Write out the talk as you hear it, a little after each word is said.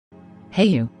Hey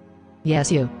you.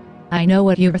 Yes you. I know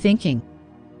what you're thinking.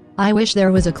 I wish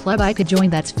there was a club I could join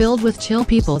that's filled with chill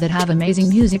people that have amazing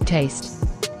music taste.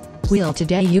 Well,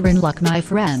 today you're in luck, my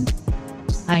friend.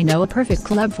 I know a perfect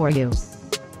club for you.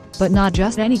 But not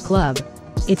just any club.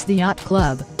 It's the Yacht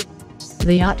Club.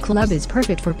 The Yacht Club is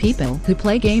perfect for people who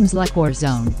play games like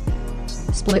Warzone,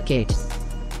 Splitgate,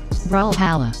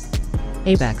 Brawlhalla,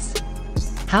 Apex.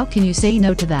 How can you say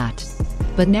no to that?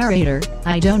 But narrator,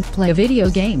 I don't play video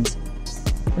games.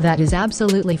 That is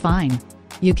absolutely fine.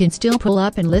 You can still pull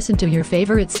up and listen to your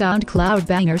favorite SoundCloud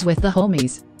bangers with the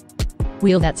homies.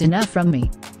 Well, that's enough from me.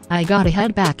 I gotta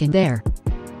head back in there.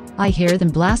 I hear them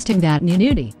blasting that new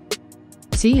nudie.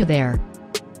 See you there.